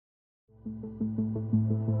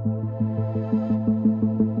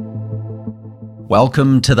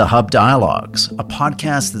Welcome to the Hub Dialogues, a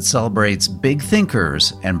podcast that celebrates big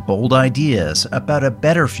thinkers and bold ideas about a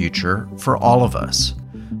better future for all of us.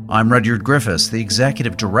 I'm Rudyard Griffiths, the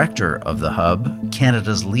Executive Director of the Hub,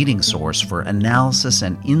 Canada's leading source for analysis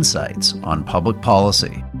and insights on public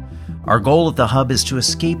policy. Our goal at the Hub is to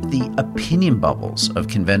escape the opinion bubbles of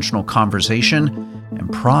conventional conversation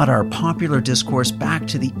and prod our popular discourse back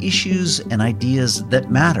to the issues and ideas that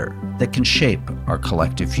matter, that can shape our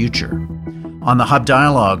collective future. On the Hub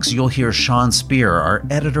Dialogues, you'll hear Sean Speer, our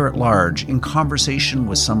editor-at-large, in conversation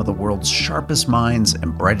with some of the world's sharpest minds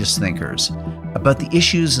and brightest thinkers about the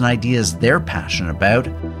issues and ideas they're passionate about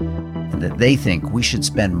and that they think we should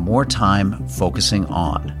spend more time focusing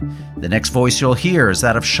on. The next voice you'll hear is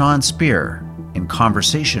that of Sean Speer in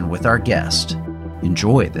conversation with our guest.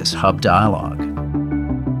 Enjoy this Hub Dialogue.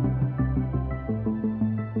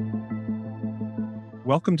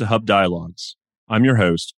 Welcome to Hub Dialogues. I'm your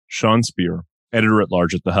host, Sean Speer,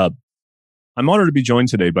 editor-at-large at the Hub. I'm honored to be joined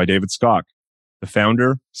today by David Skok, the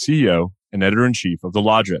founder, CEO, and editor-in-chief of The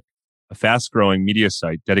Logic, a fast-growing media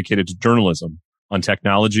site dedicated to journalism on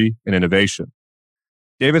technology and innovation.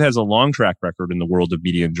 David has a long track record in the world of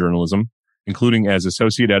media and journalism, including as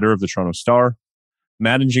associate editor of the Toronto Star,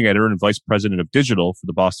 managing editor and vice president of digital for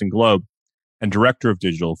the Boston Globe, and director of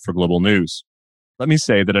digital for Global News. Let me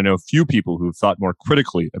say that I know few people who have thought more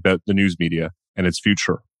critically about the news media and its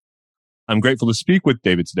future. I'm grateful to speak with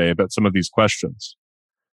David today about some of these questions.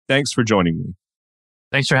 Thanks for joining me.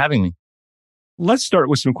 Thanks for having me. Let's start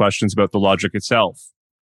with some questions about The Logic itself.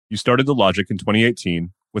 You started The Logic in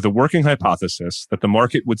 2018 with a working hypothesis that the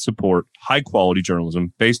market would support high-quality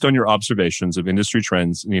journalism based on your observations of industry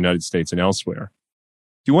trends in the United States and elsewhere.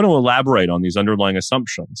 Do you want to elaborate on these underlying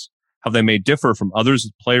assumptions, how they may differ from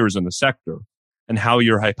others players in the sector, and how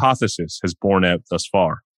your hypothesis has borne out thus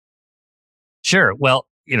far? Sure. Well,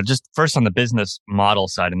 just first on the business model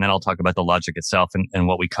side, and then I'll talk about The Logic itself and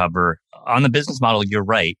what we cover. On the business model, you're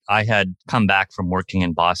right. I had come back from working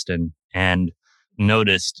in Boston and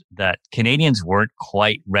noticed that Canadians weren't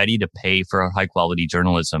quite ready to pay for high quality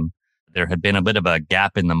journalism. There had been a bit of a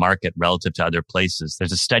gap in the market relative to other places.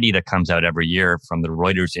 There's a study that comes out every year from the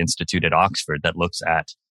Reuters Institute at Oxford that looks at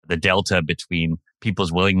the delta between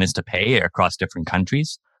people's willingness to pay across different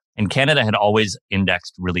countries. And Canada had always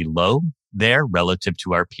indexed really low there relative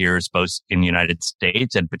to our peers, both in the United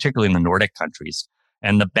States and particularly in the Nordic countries.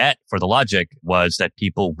 And the bet for The Logic was that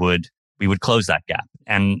we would close that gap.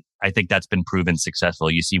 And I think that's been proven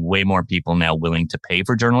successful. You see way more people now willing to pay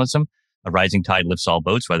for journalism. A rising tide lifts all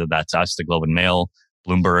boats, whether that's us, the Globe and Mail,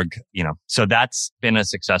 Bloomberg, So that's been a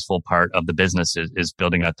successful part of the business is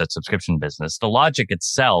building out that subscription business. The Logic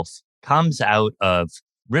itself comes out of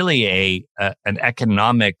really an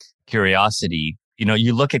economic curiosity.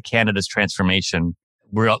 You look at Canada's transformation,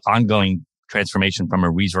 we're ongoing transformation from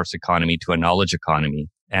a resource economy to a knowledge economy.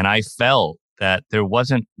 And I felt that there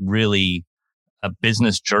wasn't really a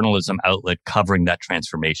business journalism outlet covering that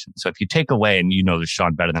transformation. So if you take away, and you know this,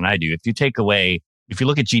 Sean, better than I do, if you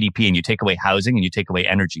look at GDP and you take away housing and you take away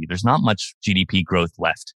energy, there's not much GDP growth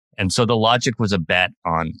left. And so The Logic was a bet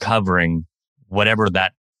on covering whatever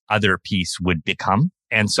that other piece would become.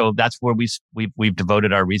 And so that's where we've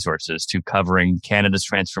devoted our resources to covering Canada's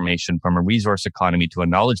transformation from a resource economy to a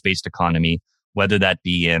knowledge-based economy, whether that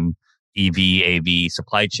be in EV, AV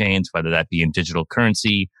supply chains, whether that be in digital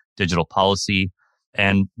currency, digital policy.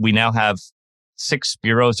 And we now have 6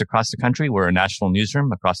 bureaus across the country. We're a national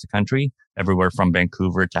newsroom across the country, everywhere from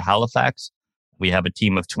Vancouver to Halifax. We have a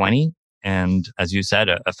team of 20 and, as you said,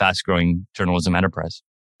 a fast-growing journalism enterprise.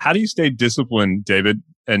 How do you stay disciplined, David,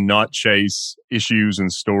 and not chase issues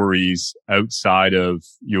and stories outside of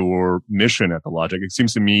your mission at The Logic? It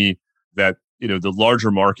seems to me that, the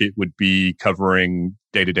larger market would be covering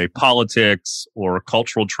day-to-day politics or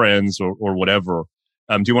cultural trends or whatever.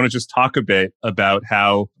 Do you want to just talk a bit about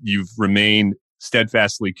how you've remained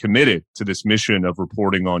steadfastly committed to this mission of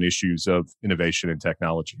reporting on issues of innovation and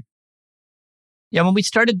technology? Yeah, when we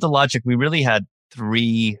started The Logic, we really had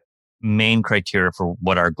 3 main criteria for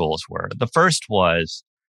what our goals were. The first was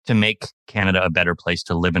to make Canada a better place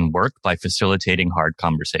to live and work by facilitating hard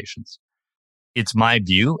conversations. It's my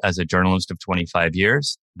view as a journalist of 25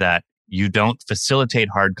 years that you don't facilitate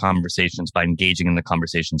hard conversations by engaging in the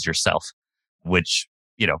conversations yourself, which,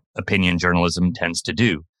 opinion journalism tends to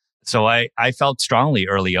do. So I felt strongly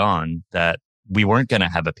early on that we weren't going to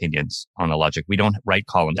have opinions on The Logic. We don't write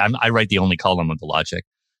columns. I write the only column of The Logic,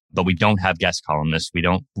 but we don't have guest columnists. We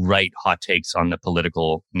don't write hot takes on the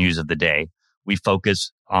political news of the day. We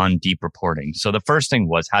focus on deep reporting. So the first thing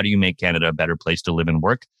was, how do you make Canada a better place to live and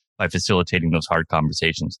work by facilitating those hard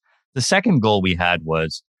conversations. The second goal we had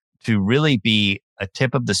was to really be a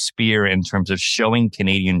tip of the spear in terms of showing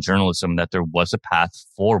Canadian journalism that there was a path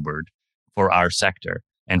forward for our sector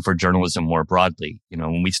and for journalism more broadly.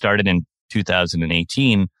 When we started in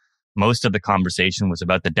 2018, most of the conversation was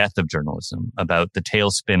about the death of journalism, about the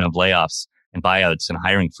tailspin of layoffs and buyouts and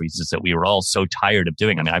hiring freezes that we were all so tired of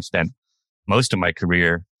doing. I mean, I've spent most of my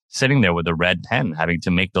career sitting there with a red pen, having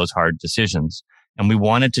to make those hard decisions. And we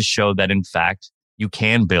wanted to show that, in fact, you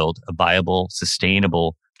can build a viable,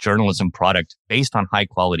 sustainable journalism product based on high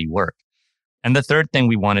quality work. And the third thing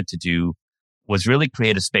we wanted to do was really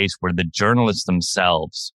create a space where the journalists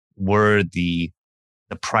themselves were the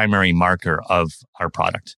primary marker of our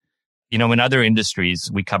product. In other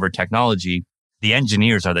industries, we cover technology, the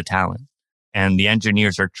engineers are the talent and the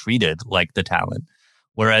engineers are treated like the talent.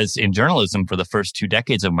 Whereas in journalism, for the first 2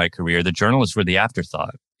 decades of my career, the journalists were the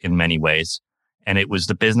afterthought in many ways. And it was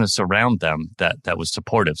the business around them that was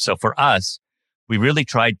supportive. So for us, we really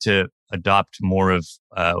tried to adopt more of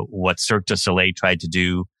what Cirque du Soleil tried to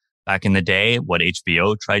do back in the day, what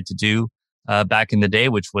HBO tried to do back in the day,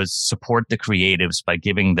 which was support the creatives by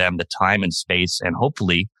giving them the time and space and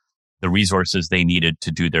hopefully the resources they needed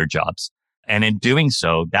to do their jobs. And in doing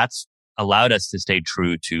so, that's allowed us to stay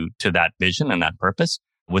true to that vision and that purpose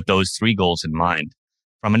with those 3 goals in mind.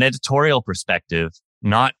 From an editorial perspective,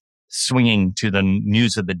 not swinging to the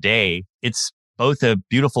news of the day, it's both a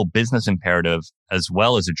beautiful business imperative as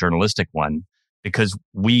well as a journalistic one, because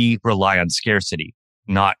we rely on scarcity,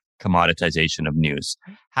 not commoditization of news.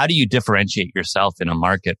 How do you differentiate yourself in a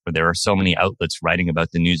market where there are so many outlets writing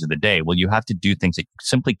about the news of the day? Well, you have to do things that you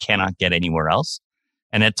simply cannot get anywhere else.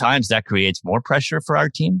 And at times that creates more pressure for our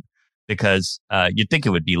team because you'd think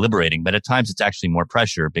it would be liberating, but at times it's actually more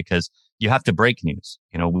pressure because you have to break news.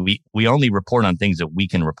 We only report on things that we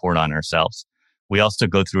can report on ourselves. We also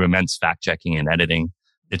go through immense fact checking and editing.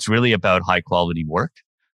 It's really about high quality work.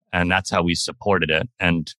 And that's how we supported it.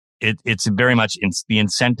 And it's very much the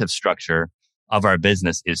incentive structure of our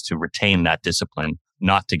business is to retain that discipline,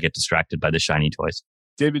 not to get distracted by the shiny toys.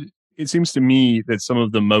 David, it seems to me that some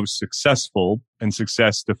of the most successful and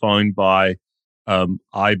success defined by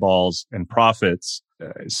eyeballs and profits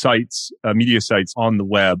sites, media sites on the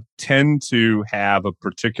web tend to have a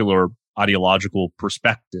particular ideological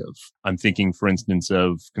perspective. I'm thinking, for instance,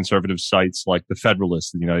 of conservative sites like The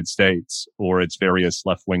Federalist in the United States or its various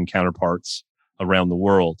left-wing counterparts around the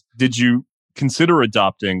world. Did you consider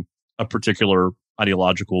adopting a particular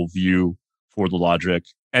ideological view for The Logic?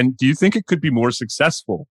 And do you think it could be more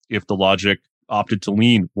successful if The Logic opted to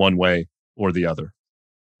lean one way or the other?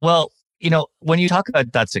 Well, when you talk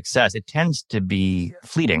about that success, it tends to be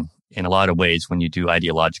fleeting in a lot of ways when you do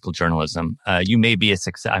ideological journalism. You may be a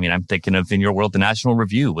success. I mean, I'm thinking of, in your world, the National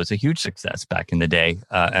Review was a huge success back in the day.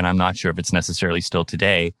 And I'm not sure if it's necessarily still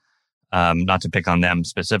today. Not to pick on them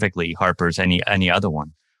specifically, Harper's, any other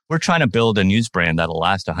one. We're trying to build a news brand that'll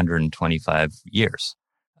last 125 years.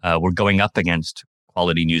 We're going up against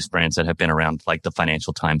quality news brands that have been around like the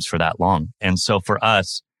Financial Times for that long. And so for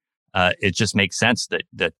us, it just makes sense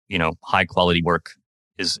that high quality work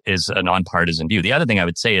is a nonpartisan view. The other thing I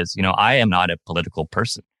would say is, I am not a political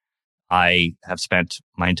person. I have spent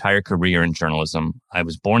my entire career in journalism. I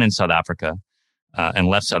was born in South Africa and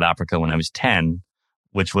left South Africa when I was 10,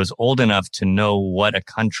 which was old enough to know what a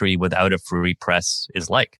country without a free press is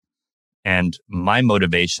like. And my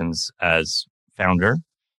motivations as founder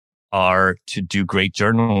are to do great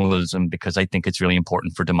journalism because I think it's really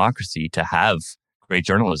important for democracy to have great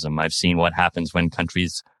journalism. I've seen what happens when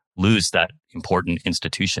countries lose that important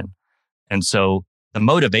institution. And so the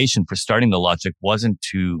motivation for starting The Logic wasn't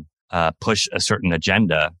to push a certain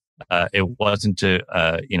agenda. It wasn't to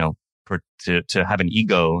have an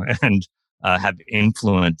ego and have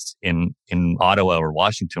influence in Ottawa or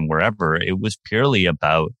Washington, wherever. It was purely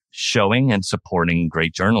about showing and supporting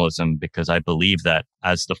great journalism because I believe that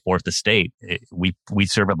as the fourth estate, we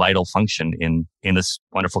serve a vital function in this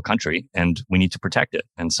wonderful country and we need to protect it.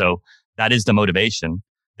 And so that is the motivation.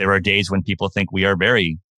 There are days when people think we are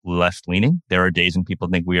very left-leaning. There are days when people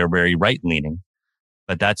think we are very right-leaning.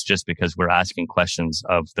 But that's just because we're asking questions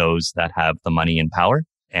of those that have the money and power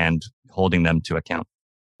and holding them to account.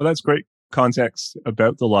 Well, that's great context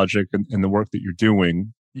about The Logic and the work that you're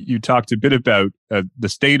doing. You talked a bit about the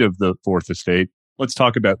state of the fourth estate. Let's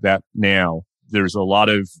talk about that now. There's a lot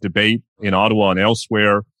of debate in Ottawa and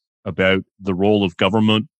elsewhere about the role of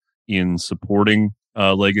government in supporting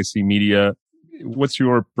legacy media. What's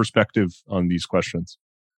your perspective on these questions?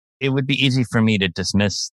 It would be easy for me to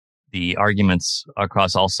dismiss the arguments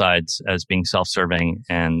across all sides as being self-serving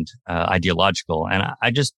and ideological. And I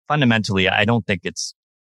just fundamentally, I don't think it's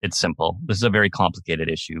it's simple. This is a very complicated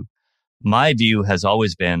issue. My view has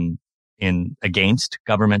always been against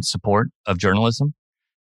government support of journalism.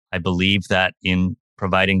 I believe that in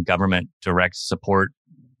providing government direct support,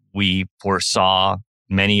 we foresaw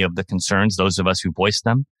many of the concerns, those of us who voiced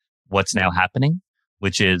them, what's now happening,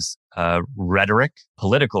 which is rhetoric,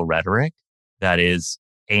 political rhetoric that is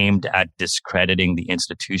aimed at discrediting the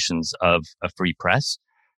institutions of a free press.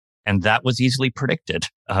 And that was easily predicted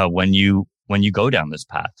when you go down this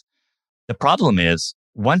path. The problem is,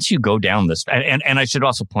 once you go down this, and I should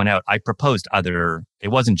also point out, I proposed it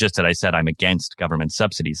wasn't just that I said I'm against government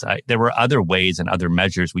subsidies. There were other ways and other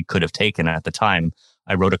measures we could have taken at the time.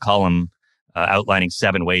 I wrote a column outlining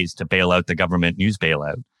 7 ways to bail out the government news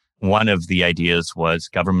bailout. One of the ideas was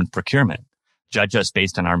government procurement. Judge us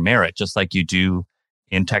based on our merit, just like you do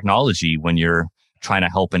in technology when you're trying to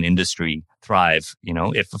help an industry thrive.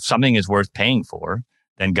 If something is worth paying for,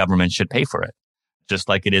 then government should pay for it, just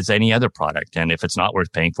like it is any other product. And if it's not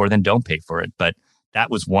worth paying for, then don't pay for it. But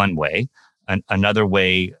that was one way. Another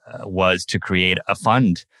way was to create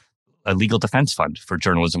a legal defense fund for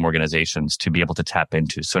journalism organizations to be able to tap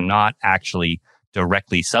into. So not actually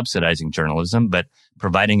directly subsidizing journalism, but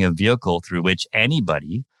providing a vehicle through which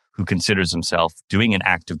anybody who considers himself doing an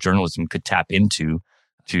act of journalism could tap into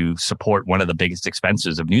to support one of the biggest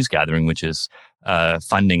expenses of news gathering, which is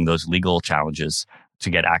funding those legal challenges to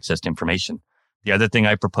get access to information. The other thing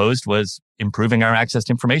I proposed was improving our access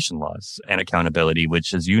to information laws and accountability,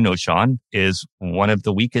 which, as you know, Sean, is one of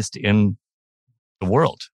the weakest in the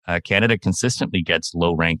world. Canada consistently gets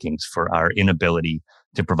low rankings for our inability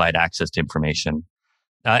to provide access to information.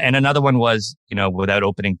 And another one was, without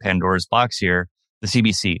opening Pandora's box here, the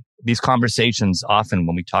CBC. These conversations often,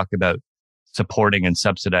 when we talk about supporting and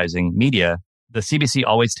subsidizing media, the CBC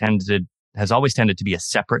has always tended to be a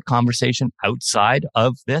separate conversation outside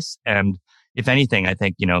of this. And if anything, I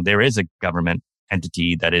think, there is a government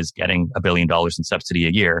entity that is getting $1 billion in subsidy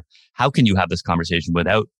a year. How can you have this conversation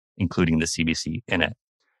without including the CBC in it?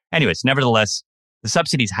 Anyways, nevertheless, the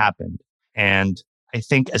subsidies happened. And I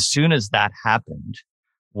think as soon as that happened,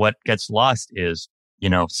 what gets lost is,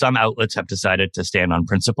 some outlets have decided to stand on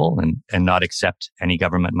principle and not accept any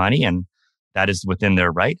government money. And that is within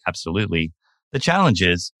their right. Absolutely. The challenge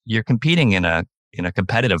is you're competing in a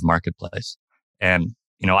competitive marketplace. And,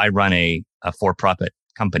 I run a for-profit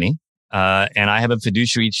company, and I have a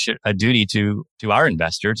fiduciary duty to our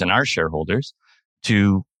investors and our shareholders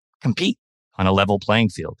to compete on a level playing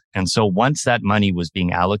field. And so once that money was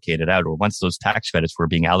being allocated out, or once those tax credits were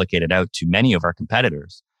being allocated out to many of our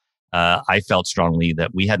competitors, I felt strongly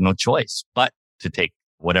that we had no choice but to take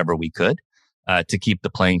whatever we could to keep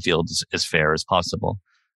the playing field as fair as possible.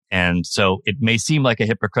 And so it may seem like a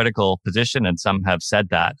hypocritical position, and some have said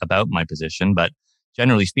that about my position, but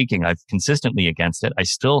generally speaking, I've consistently against it. I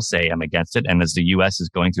still say I'm against it. And as the U.S. is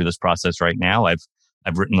going through this process right now, I've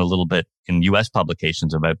written a little bit in U.S.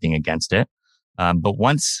 publications about being against it. But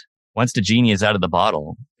once the genie is out of the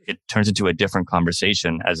bottle, it turns into a different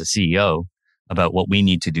conversation as a CEO about what we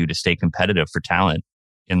need to do to stay competitive for talent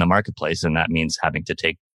in the marketplace. And that means having to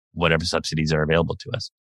take whatever subsidies are available to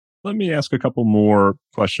us. Let me ask a couple more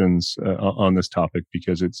questions on this topic,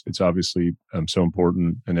 because it's obviously so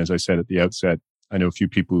important. And as I said at the outset, I know a few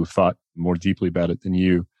people who thought more deeply about it than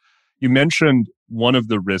you. You mentioned one of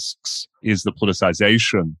the risks is the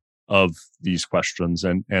politicization of these questions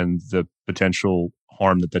and the potential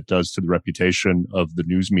harm that does to the reputation of the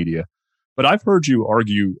news media. But I've heard you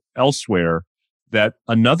argue elsewhere that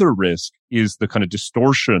another risk is the kind of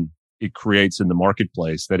distortion it creates in the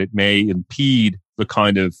marketplace, that it may impede the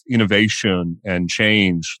kind of innovation and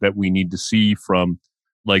change that we need to see from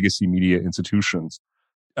legacy media institutions.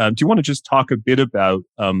 Do you want to just talk a bit about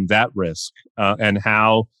that risk and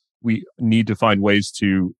how we need to find ways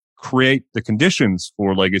to create the conditions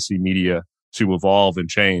for legacy media to evolve and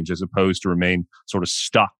change, as opposed to remain sort of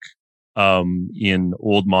stuck in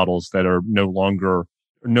old models that are no longer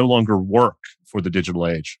work for the digital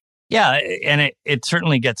age? Yeah, and it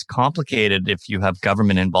certainly gets complicated if you have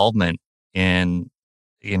government involvement in,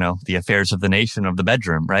 the affairs of the nation, of the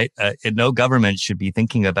bedroom, right? No government should be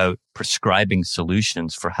thinking about prescribing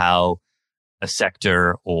solutions for how a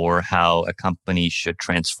sector or how a company should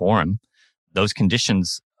transform. Those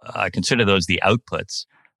conditions, I consider those the outputs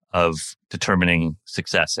of determining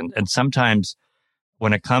success. And sometimes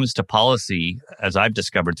when it comes to policy, as I've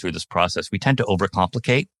discovered through this process, we tend to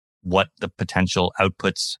overcomplicate what the potential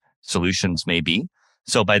outputs solutions may be.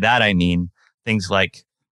 So by that, I mean things like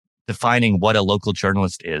defining what a local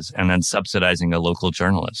journalist is and then subsidizing a local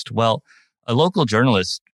journalist. Well, a local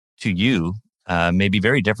journalist to you may be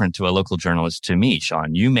very different to a local journalist to me,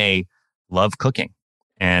 Sean. You may love cooking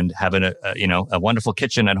and having a wonderful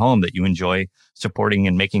kitchen at home that you enjoy supporting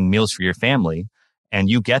and making meals for your family. And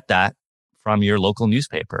you get that from your local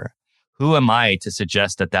newspaper. Who am I to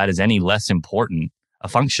suggest that that is any less important a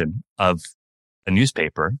function of a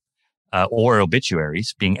newspaper or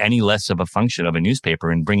obituaries being any less of a function of a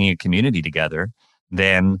newspaper in bringing a community together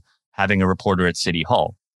than having a reporter at City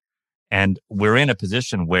Hall? And we're in a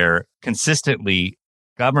position where consistently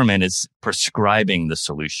government is prescribing the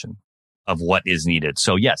solution of what is needed.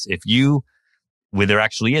 So yes, there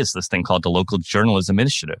actually is this thing called the Local Journalism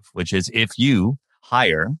Initiative, which is if you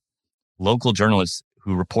hire local journalists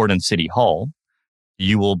who report in City Hall,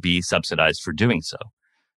 you will be subsidized for doing so.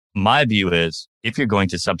 My view is if you're going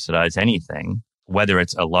to subsidize anything, whether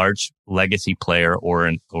it's a large legacy player or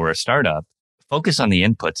a startup, focus on the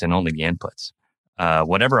inputs and only the inputs.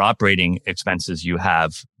 Whatever operating expenses you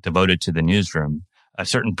have devoted to the newsroom, a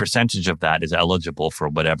certain percentage of that is eligible for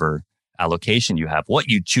whatever allocation you have. What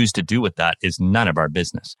you choose to do with that is none of our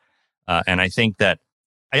business. And I think that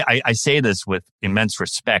I say this with immense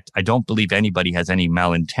respect. I don't believe anybody has any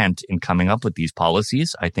malintent in coming up with these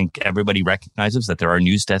policies. I think everybody recognizes that there are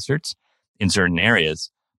news deserts in certain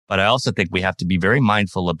areas. But I also think we have to be very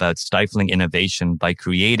mindful about stifling innovation by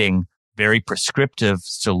creating very prescriptive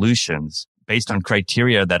solutions based on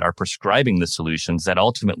criteria that are prescribing the solutions that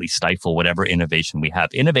ultimately stifle whatever innovation we have.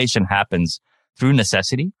 Innovation happens through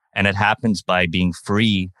necessity, and it happens by being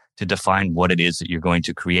free to define what it is that you're going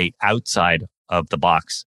to create outside of the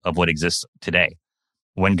box of what exists today.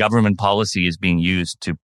 When government policy is being used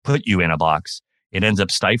to put you in a box, it ends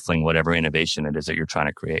up stifling whatever innovation it is that you're trying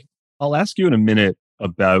to create. I'll ask you in a minute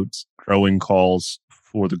about growing calls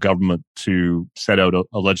for the government to set out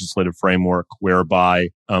a legislative framework whereby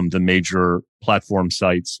the major platform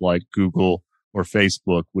sites like Google or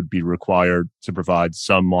Facebook would be required to provide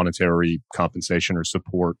some monetary compensation or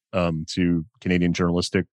support to Canadian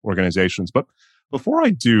journalistic organizations. But before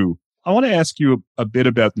I do, I want to ask you a bit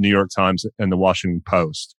about the New York Times and the Washington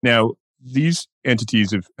Post. Now, these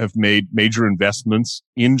entities have made major investments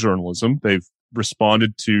in journalism. They've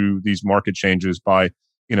responded to these market changes by,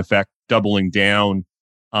 in effect, doubling down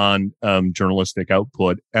on journalistic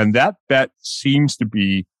output. And that bet seems to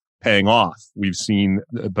be paying off. We've seen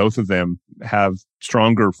both of them have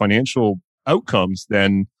stronger financial outcomes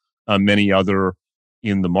than many other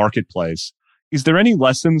in the marketplace. Is there any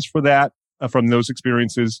lessons for that from those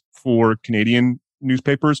experiences for Canadian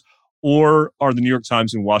newspapers? Or are the New York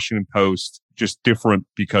Times and Washington Post just different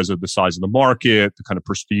because of the size of the market, the kind of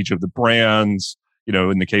prestige of the brands? You know,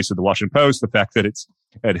 in the case of the Washington Post, the fact that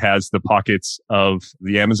it has the pockets of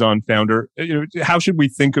the Amazon founder. You know, how should we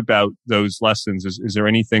think about those lessons? Is there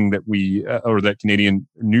anything that we or that Canadian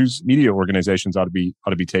news media organizations ought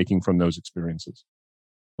to be taking from those experiences?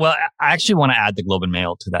 Well, I actually want to add the Globe and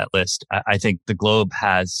Mail to that list. I think the Globe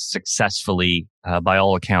has successfully, by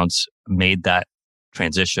all accounts, made that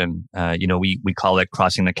transition. We call it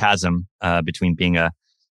crossing the chasm between being a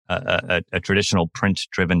traditional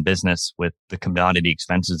print-driven business with the commodity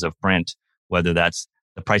expenses of print, whether that's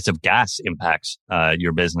the price of gas impacts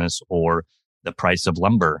your business or the price of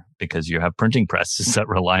lumber because you have printing presses that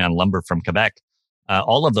rely on lumber from Quebec.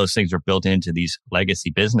 All of those things are built into these legacy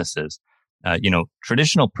businesses.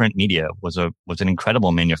 Traditional print media was an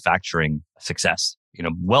incredible manufacturing success.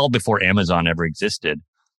 Well before Amazon ever existed,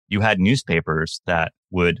 you had newspapers that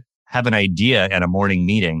would have an idea at a morning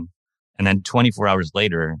meeting, and then 24 hours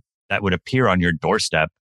later, that would appear on your doorstep,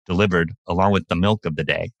 delivered along with the milk of the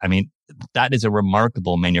day. I mean, that is a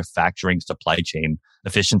remarkable manufacturing supply chain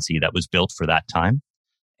efficiency that was built for that time.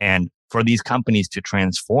 And for these companies to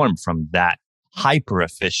transform from that hyper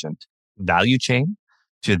efficient value chain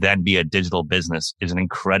to then be a digital business is an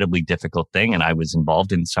incredibly difficult thing. And I was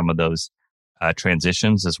involved in some of those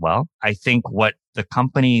transitions as well. I think what the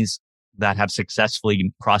companies that have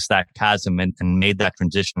successfully crossed that chasm and made that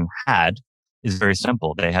transition had is very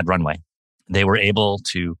simple. They had runway. They were able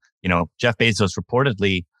to, Jeff Bezos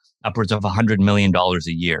reportedly upwards of $100 million a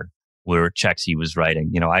year were checks he was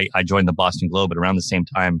writing. I joined the Boston Globe at around the same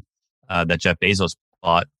time that Jeff Bezos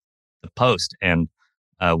bought the Post. And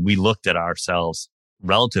we looked at ourselves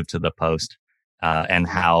relative to the Post and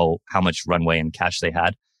how much runway and cash they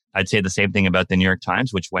had. I'd say the same thing about the New York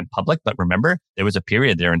Times, which went public. But remember, there was a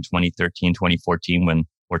period there in 2013, 2014,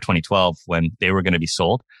 or 2012 when they were going to be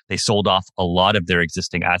sold. They sold off a lot of their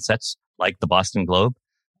existing assets, like the Boston Globe,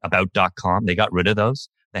 About.com. They got rid of those.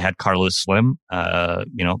 They had Carlos Slim, a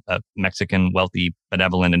Mexican wealthy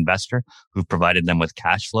benevolent investor who provided them with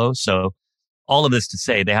cash flow. So all of this to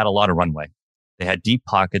say they had a lot of runway. They had deep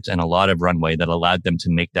pockets and a lot of runway that allowed them to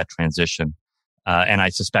make that transition. And I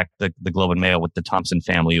suspect the Globe and Mail with the Thompson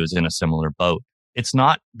family was in a similar boat. it's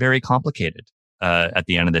not very complicated. At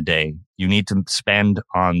the end of the day, you need to spend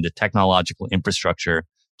on the technological infrastructure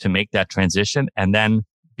to make that transition, and then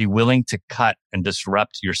be willing to cut and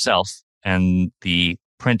disrupt yourself and the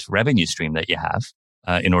print revenue stream that you have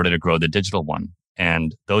in order to grow the digital one.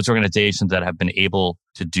 And those organizations that have been able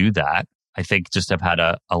to do that, I think, just have had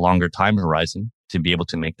a longer time horizon to be able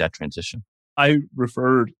to make that transition. I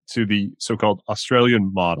referred to the so-called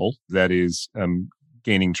Australian model that is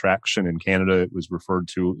gaining traction in Canada. It was referred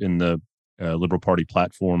to in the Liberal Party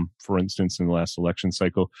platform, for instance, in the last election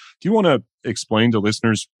cycle. Do you want to explain to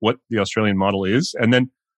listeners what the Australian model is? And then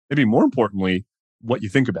maybe more importantly, what you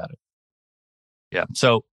think about it? Yeah.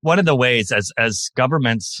 So one of the ways as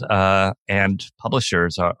governments and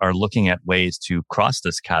publishers are looking at ways to cross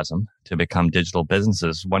this chasm to become digital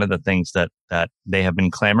businesses, one of the things that they have been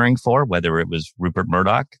clamoring for, whether it was Rupert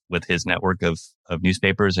Murdoch with his network of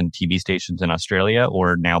newspapers and TV stations in Australia,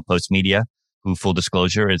 or now Postmedia, who, full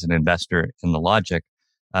disclosure, is an investor in the Logic,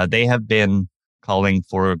 they have been calling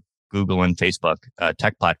for Google and Facebook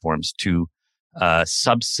tech platforms to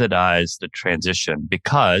subsidize the transition,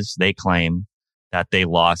 because they claim that they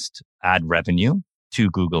lost ad revenue to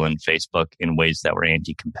Google and Facebook in ways that were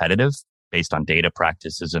anti-competitive based on data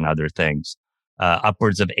practices and other things.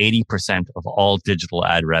 Upwards of 80% of all digital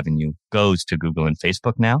ad revenue goes to Google and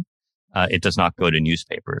Facebook now. It does not go to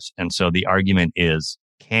newspapers. And so the argument is,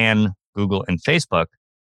 can Google and Facebook,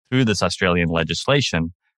 through this Australian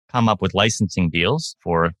legislation, come up with licensing deals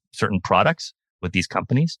for certain products with these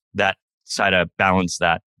companies that try to balance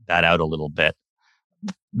that out a little bit?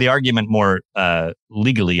 The argument more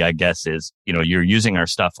legally, I guess, is, you're using our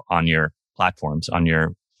stuff on your platforms, on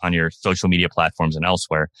your social media platforms and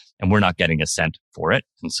elsewhere, and we're not getting a cent for it.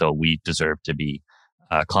 And so we deserve to be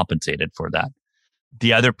compensated for that.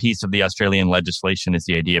 The other piece of the Australian legislation is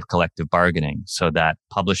the idea of collective bargaining, so that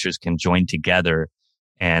publishers can join together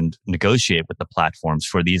and negotiate with the platforms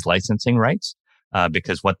for these licensing rights.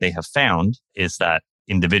 Because what they have found is that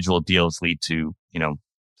individual deals lead to,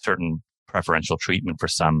 certain preferential treatment for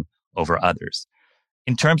some over others.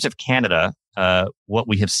 In terms of Canada, what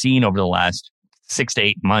we have seen over the last 6 to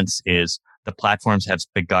 8 months is the platforms have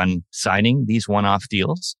begun signing these one-off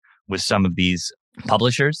deals with some of these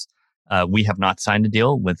publishers. We have not signed a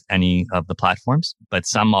deal with any of the platforms, but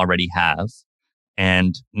some already have.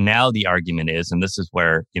 And now the argument is, and this is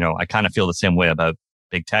where, I kind of feel the same way about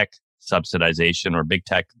big tech subsidization or big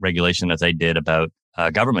tech regulation as I did about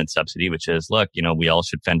government subsidy, which is, look, we all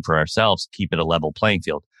should fend for ourselves, keep it a level playing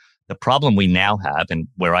field. The problem we now have, and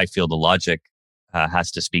where I feel the Logic has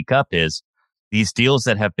to speak up, is these deals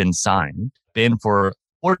that have been signed, been for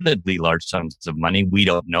reportedly large sums of money. We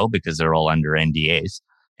don't know because they're all under NDAs.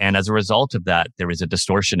 And as a result of that, there is a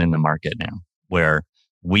distortion in the market now, where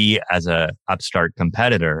we as a upstart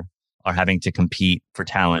competitor are having to compete for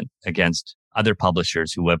talent against other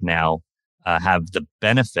publishers who have now have the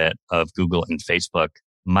benefit of Google and Facebook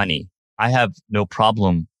money. I have no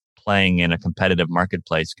problem playing in a competitive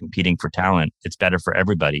marketplace, competing for talent. It's better for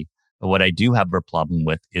everybody. But what I do have a problem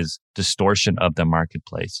with is distortion of the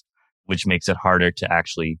marketplace, which makes it harder to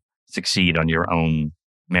actually succeed on your own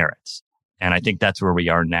merits. And I think that's where we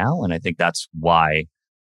are now. And I think that's why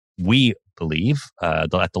we believe at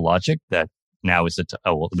the Logic that now is at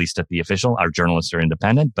least at the official, our journalists are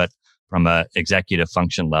independent, but from an executive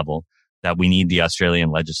function level, that we need the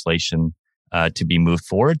Australian legislation to be moved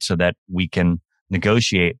forward so that we can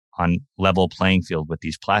negotiate on level playing field with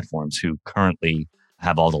these platforms who currently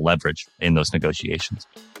have all the leverage in those negotiations.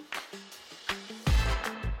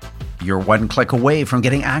 You're one click away from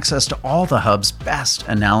getting access to all the Hub's best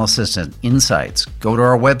analysis and insights. Go to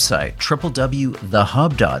our website,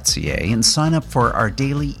 www.thehub.ca, and sign up for our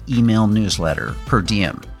daily email newsletter, Per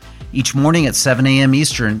Diem. Each morning at 7 a.m.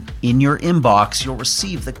 Eastern, in your inbox, you'll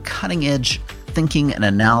receive the cutting-edge thinking and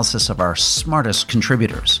analysis of our smartest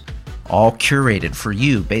contributors, all curated for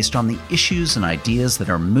you based on the issues and ideas that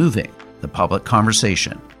are moving the public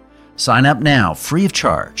conversation. Sign up now, free of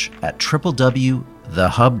charge, at www.thehub.ca.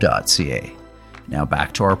 Now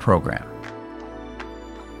back to our program.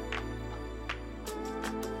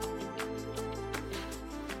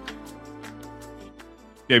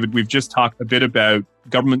 David, we've just talked a bit about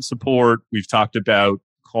government support. We've talked about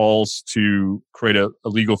calls to create a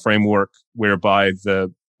legal framework whereby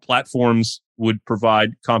the platforms would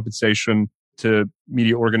provide compensation to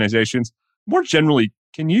media organizations. More generally,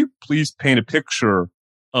 can you please paint a picture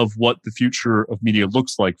of what the future of media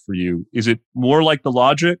looks like for you? Is it more like the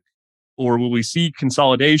Logic, or will we see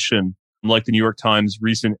consolidation like the New York Times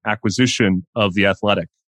recent acquisition of The Athletic?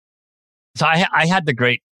 So I had the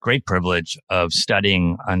great great privilege of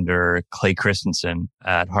studying under Clay Christensen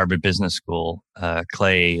at Harvard Business School.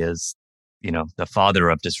 Clay is, the father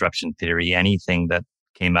of disruption theory. Anything that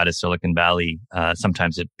came out of Silicon Valley,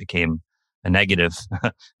 sometimes it became a negative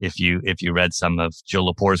if you read some of Joe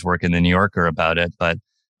Lepore's work in the New Yorker about it. But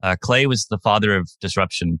Clay was the father of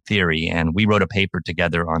disruption theory, and we wrote a paper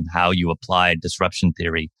together on how you applied disruption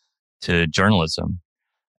theory to journalism.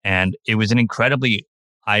 And it was an incredibly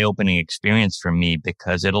eye-opening experience for me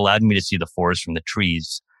because it allowed me to see the forest from the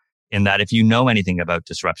trees, in that if you know anything about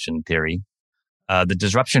disruption theory, the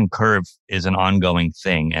disruption curve is an ongoing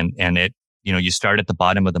thing. And it, you start at the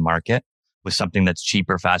bottom of the market with something that's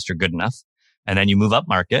cheaper, faster, good enough. And then you move up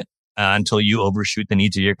market until you overshoot the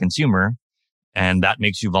needs of your consumer. And that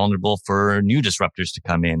makes you vulnerable for new disruptors to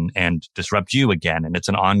come in and disrupt you again. And it's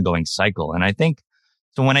an ongoing cycle. And I think,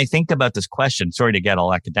 so when I think about this question, sorry to get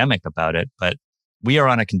all academic about it, but we are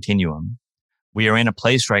on a continuum. We are in a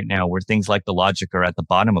place right now where things like the logic are at the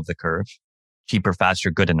bottom of the curve, cheaper,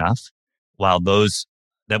 faster, good enough, while those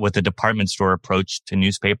that with the department store approach to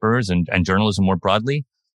newspapers and journalism more broadly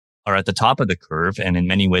are at the top of the curve and in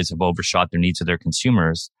many ways have overshot their needs of their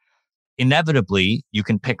consumers. Inevitably, you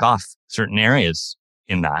can pick off certain areas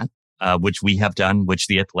in that, which we have done, which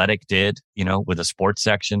The Athletic did, with a sports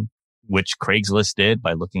section, which Craigslist did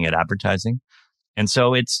by looking at advertising. And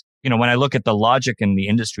so it's, when I look at the logic in the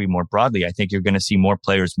industry more broadly, I think you're going to see more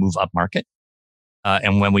players move up market.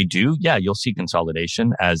 And when we do, you'll see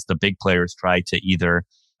consolidation as the big players try to either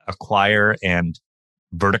acquire and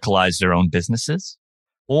verticalize their own businesses,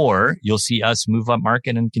 or you'll see us move up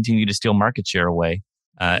market and continue to steal market share away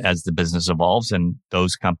as the business evolves. And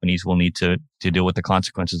those companies will need to deal with the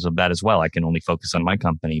consequences of that as well. I can only focus on my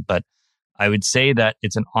company, but I would say that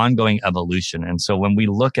it's an ongoing evolution. And so when we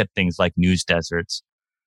look at things like news deserts,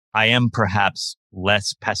 I am perhaps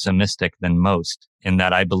less pessimistic than most in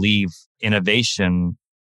that I believe innovation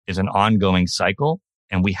is an ongoing cycle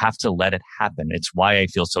and we have to let it happen. It's why I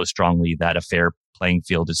feel so strongly that a fair playing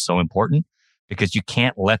field is so important, because you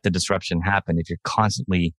can't let the disruption happen if you're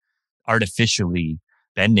constantly artificially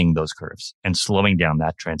bending those curves and slowing down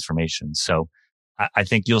that transformation. So I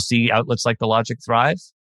think you'll see outlets like The Logic thrive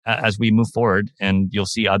as we move forward, and you'll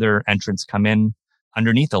see other entrants come in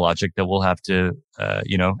underneath The Logic that we'll have to,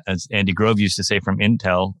 as Andy Grove used to say from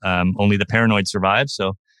Intel, only the paranoid survive.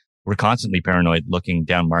 So we're constantly paranoid looking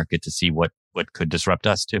down market to see what could disrupt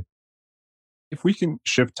us too. If we can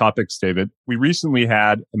shift topics, David, we recently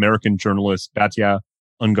had American journalist Batya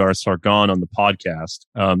Ungar-Sargon on the podcast.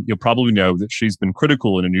 You'll probably know that she's been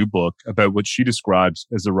critical in a new book about what she describes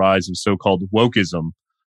as the rise of so-called wokeism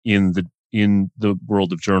in the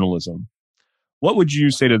world of journalism. What would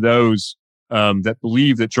you say to those that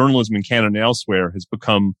believe that journalism in Canada and elsewhere has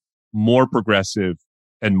become more progressive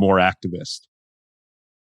and more activist?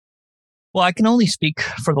 Well, I can only speak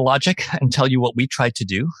for The Logic and tell you what we tried to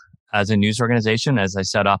do as a news organization. As I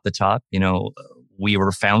said off the top, we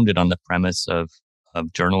were founded on the premise of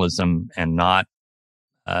journalism and not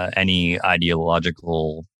any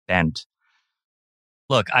ideological bent.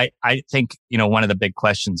 Look, I think, one of the big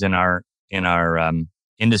questions in our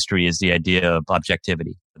industry is the idea of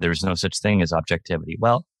objectivity. There's no such thing as objectivity.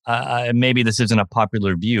 Well, maybe this isn't a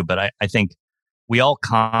popular view, but I think we all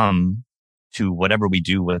come to whatever we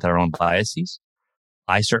do with our own biases.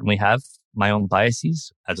 I certainly have my own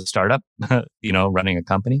biases as a startup, running a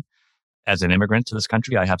company. As an immigrant to this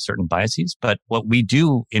country, I have certain biases. But what we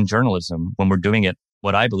do in journalism, when we're doing it,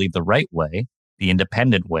 what I believe the right way, the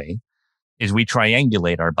independent way, is we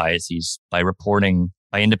triangulate our biases by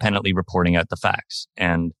independently reporting out the facts.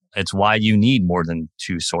 And it's why you need more than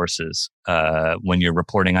two sources when you're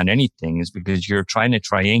reporting on anything, is because you're trying to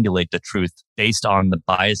triangulate the truth based on the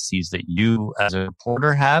biases that you as a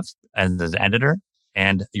reporter have, as an editor,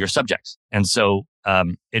 and your subjects. And so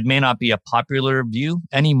it may not be a popular view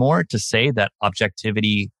anymore to say that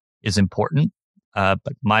objectivity is important. But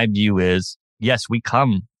my view is, yes, we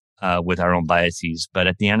come with our own biases, but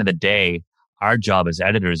at the end of the day, our job as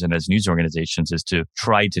editors and as news organizations is to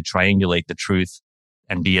try to triangulate the truth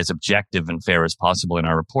and be as objective and fair as possible in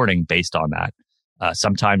our reporting based on that.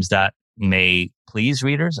 Sometimes that may please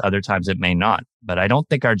readers, other times it may not. But I don't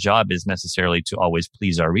think our job is necessarily to always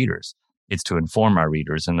please our readers. It's to inform our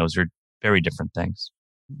readers, and those are very different things.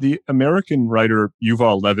 The American writer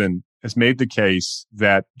Yuval Levin has made the case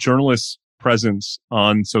that journalists' presence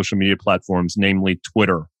on social media platforms, namely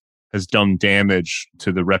Twitter, has done damage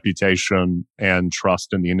to the reputation and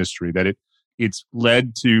trust in the industry, that it's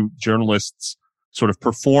led to journalists sort of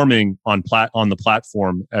performing on the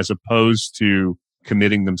platform as opposed to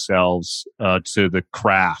committing themselves to the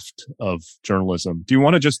craft of journalism. Do you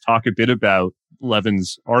want to just talk a bit about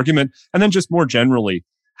Levin's argument? And then just more generally,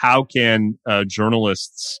 how can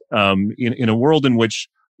journalists, in a world in which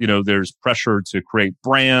there's pressure to create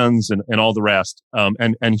brands and all the rest,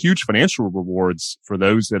 and huge financial rewards for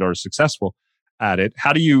those that are successful at it,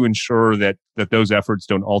 how do you ensure that those efforts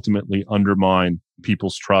don't ultimately undermine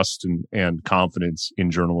people's trust and confidence in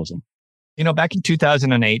journalism? Back in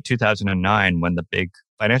 2008, 2009, when the big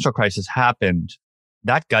financial crisis happened,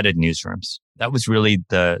 that gutted newsrooms. That was really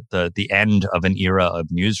the end of an era of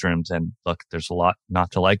newsrooms. And look, there's a lot not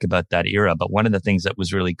to like about that era. But one of the things that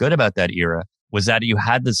was really good about that era was that you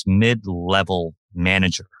had this mid-level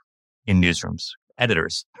manager in newsrooms,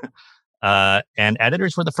 editors. And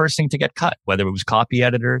editors were the first thing to get cut, whether it was copy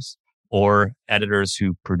editors or editors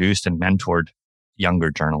who produced and mentored younger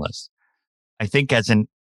journalists. I think as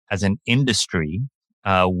an industry,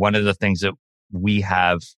 one of the things that we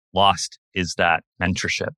have lost is that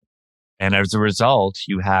mentorship. And as a result,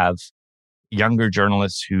 you have younger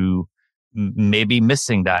journalists who may be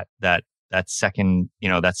missing that second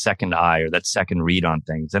eye or that second read on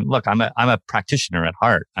things. And look, I'm a practitioner at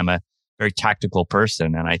heart. I'm a very tactical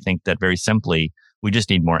person. And I think that very simply, we just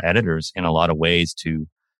need more editors in a lot of ways to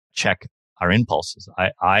check our impulses.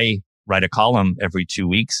 I write a column every 2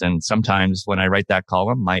 weeks. And sometimes when I write that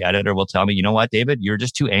column, my editor will tell me, you know what, David, you're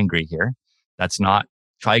just too angry here.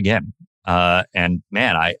 Try again. And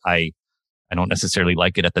man, I don't necessarily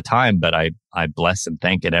like it at the time, but I bless and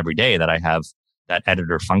thank it every day that I have that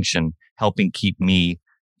editor function helping keep me,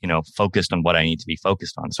 focused on what I need to be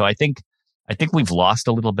focused on. So I think we've lost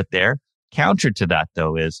a little bit there. Counter to that,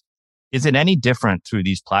 though, is it any different through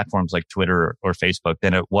these platforms like Twitter or Facebook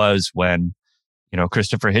than it was when,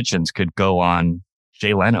 Christopher Hitchens could go on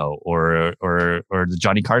Jay Leno or the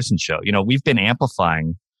Johnny Carson show? We've been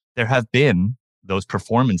amplifying. There have been those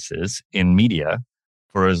performances in media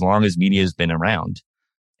for as long as media has been around.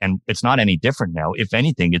 And it's not any different now. If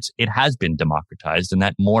anything, it has been democratized and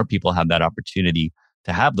that more people have that opportunity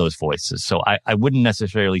to have those voices. So I wouldn't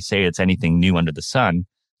necessarily say it's anything new under the sun,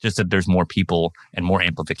 just that there's more people and more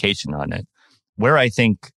amplification on it. Where I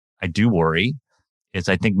think I do worry is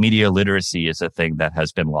I think media literacy is a thing that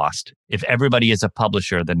has been lost. If everybody is a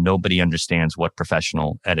publisher, then nobody understands what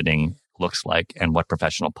professional editing looks like and what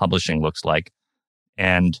professional publishing looks like.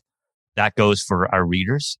 And that goes for our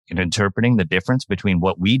readers in interpreting the difference between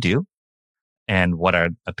what we do and what our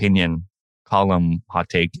opinion column hot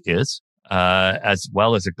take is, as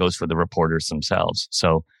well as it goes for the reporters themselves.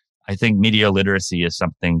 So I think media literacy is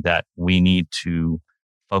something that we need to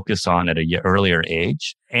focus on at an earlier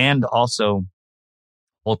age and also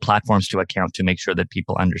hold platforms to account to make sure that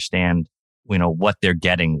people understand, what they're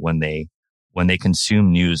getting when they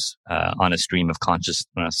consume news on a stream of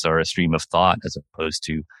consciousness or a stream of thought, as opposed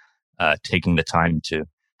to taking the time to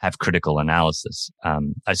have critical analysis.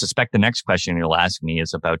 I suspect the next question you'll ask me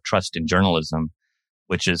is about trust in journalism,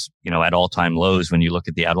 which is, at all-time lows when you look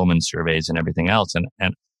at the Edelman surveys and everything else.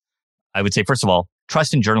 And I would say, first of all,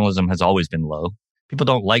 trust in journalism has always been low. People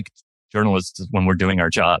don't like journalists when we're doing our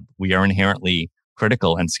job. We are inherently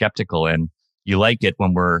critical and skeptical, and you like it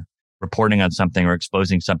when we're reporting on something or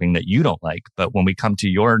exposing something that you don't like. But when we come to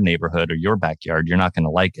your neighborhood or your backyard, you're not going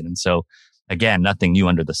to like it. And so, again, nothing new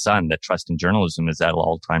under the sun, that trust in journalism is at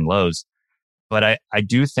all-time lows. But I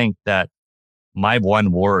do think that my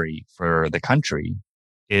one worry for the country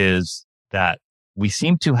is that we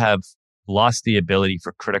seem to have lost the ability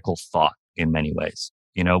for critical thought in many ways.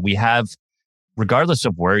 We have, regardless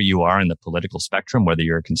of where you are in the political spectrum, whether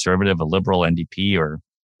you're a conservative, a liberal, NDP, or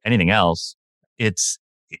anything else,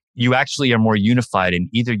 you actually are more unified in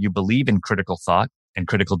either you believe in critical thought and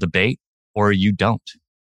critical debate or you don't.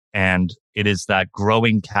 And it is that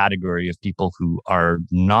growing category of people who are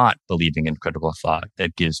not believing in critical thought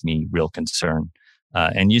that gives me real concern.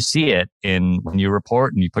 And you see it when you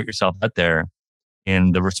report and you put yourself out there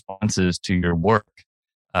in the responses to your work,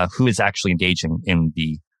 who is actually engaging in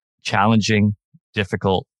the challenging,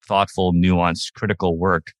 difficult, thoughtful, nuanced, critical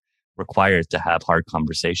work required to have hard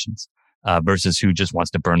conversations, versus who just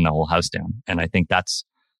wants to burn the whole house down. And I think that's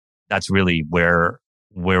really where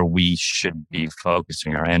we should be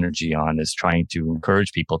focusing our energy on, is trying to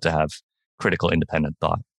encourage people to have critical, independent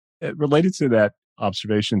thought. Related to that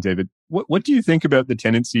observation, David, what do you think about the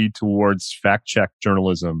tendency towards fact-check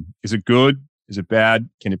journalism? Is it good? Is it bad?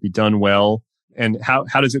 Can it be done well? And how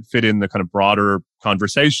does it fit in the kind of broader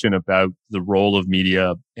conversation about the role of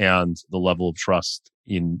media and the level of trust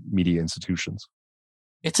in media institutions?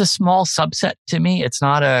 It's a small subset to me. It's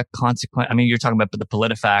not a consequence. I mean, you're talking about the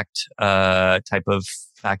PolitiFact type of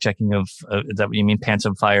fact checking of, is that what you mean? Pants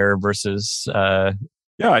on Fire versus? Yeah,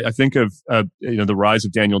 I think of the rise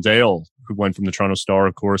of Daniel Dale, who went from the Toronto Star,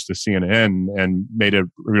 of course, to CNN and made a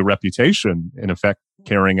real reputation, in effect,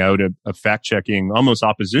 carrying out a fact-checking, almost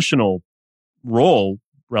oppositional role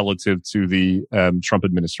relative to the Trump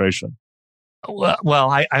administration. Well,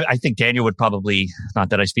 I think Daniel would probably, not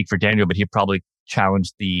that I speak for Daniel, but he'd probably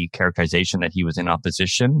challenge the characterization that he was in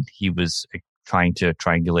opposition. He was trying to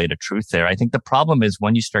triangulate a truth there. I think the problem is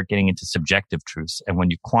when you start getting into subjective truths and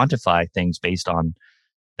when you quantify things based on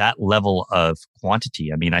that level of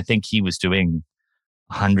quantity. I mean, I think he was doing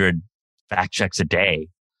 100 fact checks a day,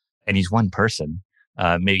 and he's one person.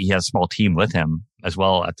 Maybe he has a small team with him as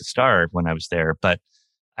well at the start when I was there. But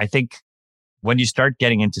I think when you start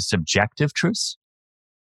getting into subjective truths,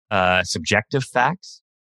 subjective facts,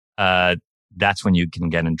 that's when you can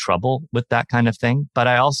get in trouble with that kind of thing. But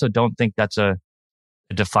I also don't think that's a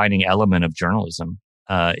defining element of journalism.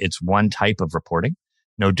 It's one type of reporting,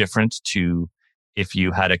 no different to if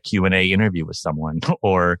you had a Q&A interview with someone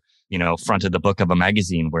or, front of the book of a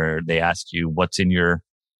magazine where they asked you what do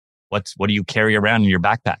you carry around in your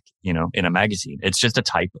backpack, in a magazine. It's just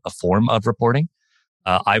a form of reporting.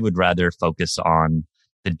 I would rather focus on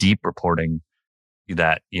the deep reporting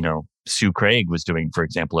that, Sue Craig was doing, for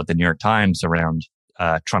example, at the New York Times around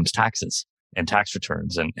Trump's taxes and tax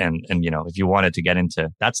returns. And if you wanted to get into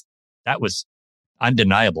that was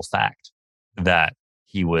undeniable fact that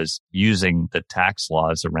he was using the tax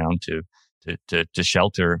laws around to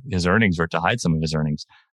shelter his earnings or to hide some of his earnings.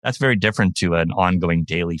 That's very different to an ongoing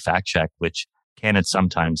daily fact check, which can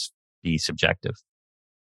sometimes be subjective.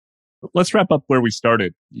 Let's wrap up where we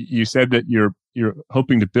started. You said that you're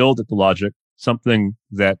hoping to build at the Logic something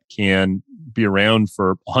that can be around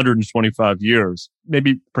for 125 years.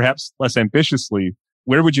 Maybe perhaps less ambitiously,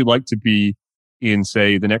 where would you like to be in,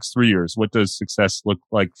 say, the next 3 years? What does success look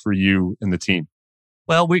like for you and the team?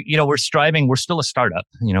 Well, we're striving. We're still a startup.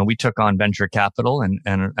 We took on venture capital and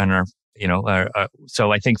are,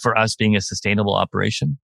 so I think for us being a sustainable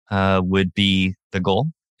operation would be the goal.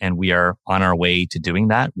 And we are on our way to doing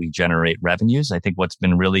that. We generate revenues. I think what's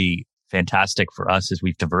been really fantastic for us is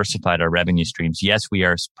we've diversified our revenue streams. Yes, we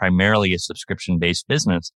are primarily a subscription-based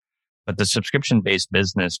business, but the subscription-based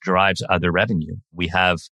business drives other revenue. We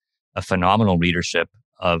have a phenomenal readership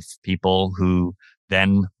of people who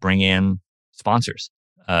then bring in sponsors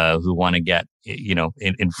who want to get,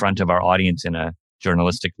 in front of our audience in a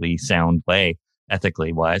journalistically sound way,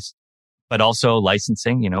 ethically wise, but also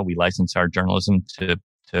licensing. We license our journalism to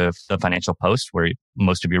the Financial Post, where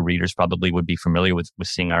most of your readers probably would be familiar with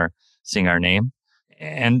seeing our name,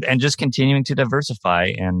 and just continuing to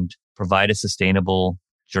diversify and provide a sustainable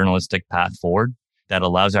journalistic path forward that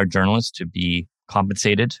allows our journalists to be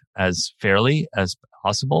compensated as fairly as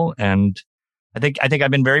possible. And I think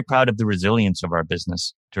I've been very proud of the resilience of our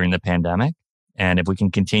business during the pandemic. And if we can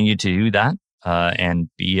continue to do that and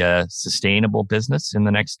be a sustainable business in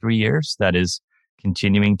the next 3 years, that is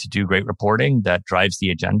continuing to do great reporting that drives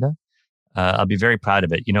the agenda, I'll be very proud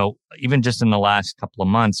of it. Even just in the last couple of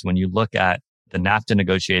months, when you look at the NAFTA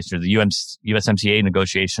negotiations, or the USMCA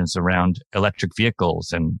negotiations around electric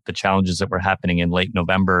vehicles and the challenges that were happening in late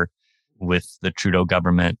November with the Trudeau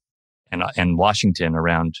government and Washington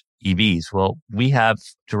around EVs. Well, we have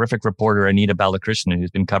terrific reporter Anita Balakrishnan,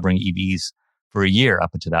 who's been covering EVs for a year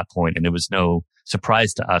up until that point, and it was no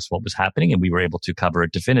surprise to us what was happening, and we were able to cover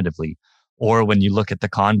it definitively. Or when you look at the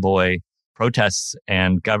convoy protests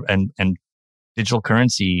and digital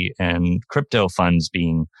currency and crypto funds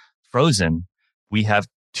being frozen, we have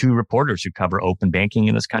two reporters who cover open banking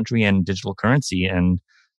in this country and digital currency. And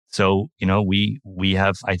so, we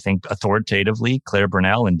have, I think, authoritatively, Claire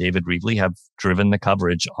Burnell and David Reevely have driven the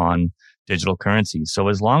coverage on digital currency. So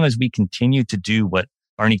as long as we continue to do what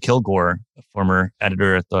Barney Kilgore, a former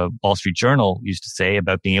editor at the Wall Street Journal, used to say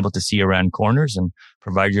about being able to see around corners and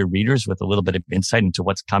provide your readers with a little bit of insight into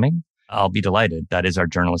what's coming, I'll be delighted. That is our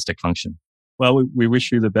journalistic function. Well, we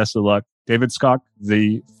wish you the best of luck. David Skok,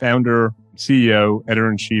 the founder, CEO,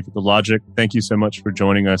 editor-in-chief at The Logic, thank you so much for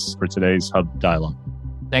joining us for today's Hub Dialogue.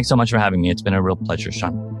 Thanks so much for having me. It's been a real pleasure,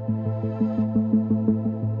 Sean.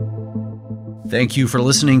 Thank you for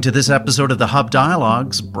listening to this episode of the Hub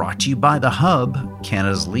Dialogues, brought to you by The Hub,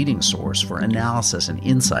 Canada's leading source for analysis and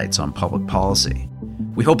insights on public policy.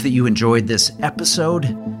 We hope that you enjoyed this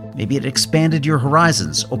episode. Maybe it expanded your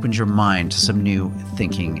horizons, opened your mind to some new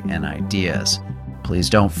thinking and ideas. Please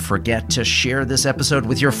don't forget to share this episode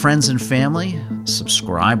with your friends and family,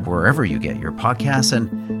 subscribe wherever you get your podcasts,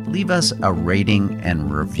 and leave us a rating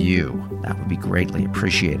and review. That would be greatly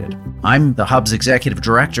appreciated. I'm the Hub's Executive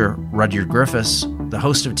Director, Rudyard Griffiths. The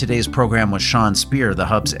host of today's program was Sean Speer, the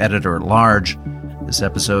Hub's Editor-at-Large. This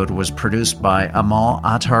episode was produced by Amal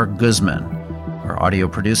Attar Guzman. Our audio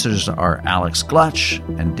producers are Alex Glutch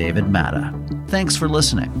and David Matta. Thanks for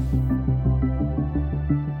listening.